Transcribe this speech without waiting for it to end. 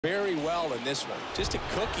very well in this one. Just a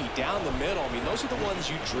cookie down the middle. I mean, those are the ones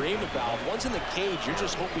you dream about. Ones in the cage, you're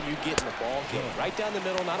just hoping you get in the ball game. Right down the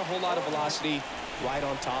middle, not a whole lot of velocity, right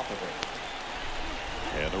on top of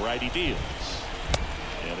it. And the righty deals.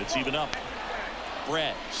 And it's even up.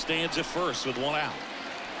 Brett stands at first with one out.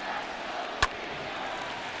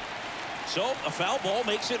 So a foul ball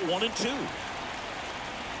makes it 1-2.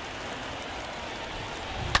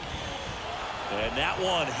 And that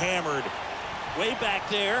one hammered way back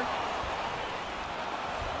there.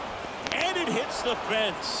 And it hits the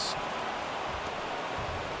fence.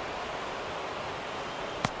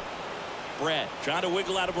 Brett trying to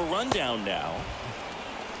wiggle out of a rundown now.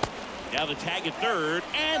 Now the tag at third,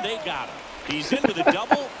 and they got him. He's into the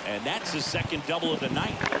double, and that's his second double of the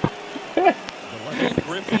night.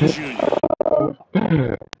 Griffin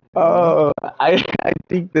Jr. Oh, I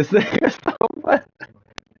think this is so much.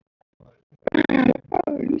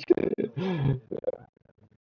 Oh, shit.